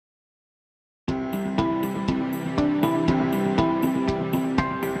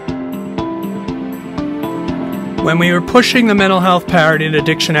When we were pushing the Mental Health Parity and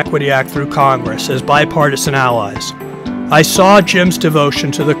Addiction Equity Act through Congress as bipartisan allies, I saw Jim's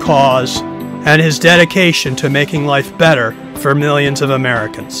devotion to the cause and his dedication to making life better for millions of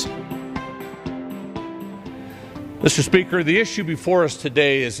Americans. Mr. Speaker, the issue before us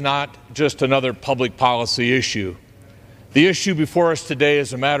today is not just another public policy issue. The issue before us today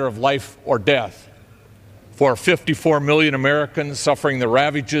is a matter of life or death for 54 million Americans suffering the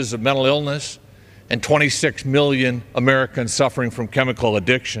ravages of mental illness and 26 million Americans suffering from chemical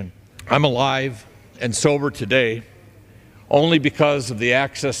addiction. I'm alive and sober today only because of the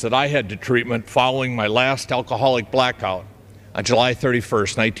access that I had to treatment following my last alcoholic blackout on July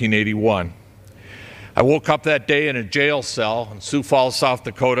 31st, 1981. I woke up that day in a jail cell in Sioux Falls, South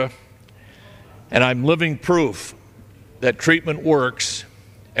Dakota, and I'm living proof that treatment works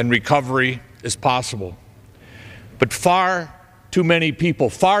and recovery is possible. But far too many people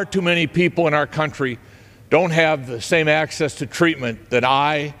in our country don't have the same access to treatment that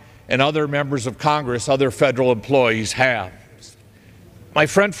I and other members of Congress, other federal employees have. My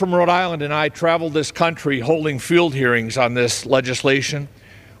friend from Rhode Island and I traveled this country holding field hearings on this legislation.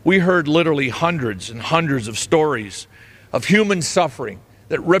 We heard literally hundreds and hundreds of stories of human suffering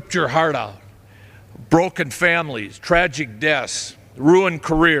that ripped your heart out. Broken families, tragic deaths, ruined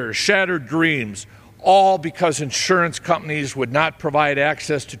careers, shattered dreams, all because insurance companies would not provide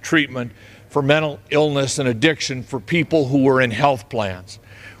access to treatment for mental illness and addiction for people who were in health plans.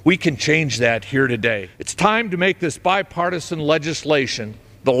 We can change that here today. It's time to make this bipartisan legislation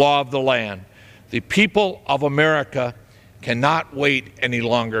the law of the land. The people of America cannot wait any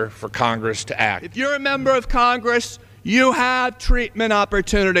longer for Congress to act. If you're a member of Congress, you have treatment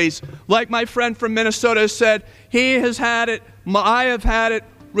opportunities. Like my friend from Minnesota said, he has had it, I have had it,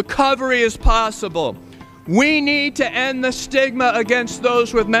 recovery is possible. We need to end the stigma against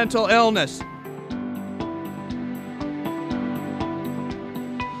those with mental illness.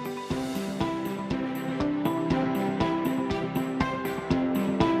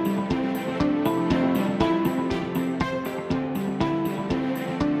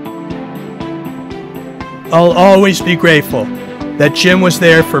 I'll always be grateful that Jim was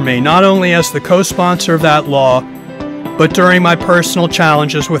there for me, not only as the co-sponsor of that law, but during my personal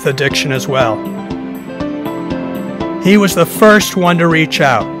challenges with addiction as well. He was the first one to reach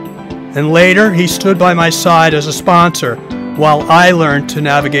out, and later he stood by my side as a sponsor while I learned to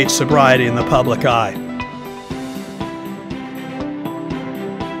navigate sobriety in the public eye.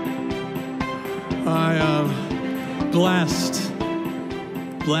 I am blessed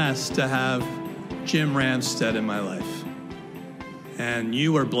to have Jim Ramstad in my life, and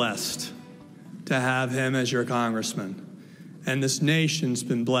you are blessed to have him as your congressman. And this nation's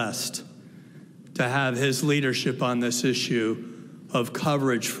been blessed to have his leadership on this issue of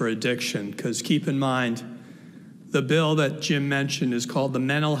coverage for addiction, because keep in mind, the bill that Jim mentioned is called the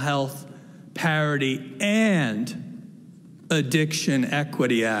Mental Health Parity and Addiction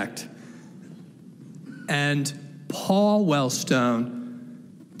Equity Act. And Paul Wellstone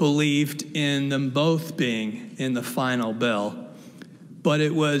believed in them both being in the final bill, but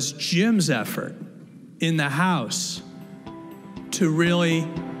it was Jim's effort in the House to really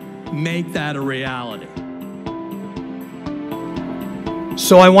make that a reality.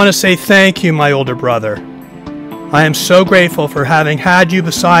 So I want to say thank you, my older brother. I am so grateful for having had you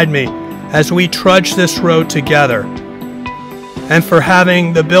beside me as we trudge this road together, and for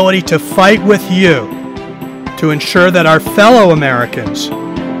having the ability to fight with you to ensure that our fellow Americans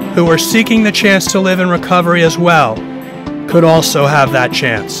who are seeking the chance to live in recovery as well could also have that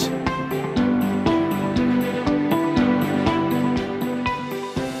chance.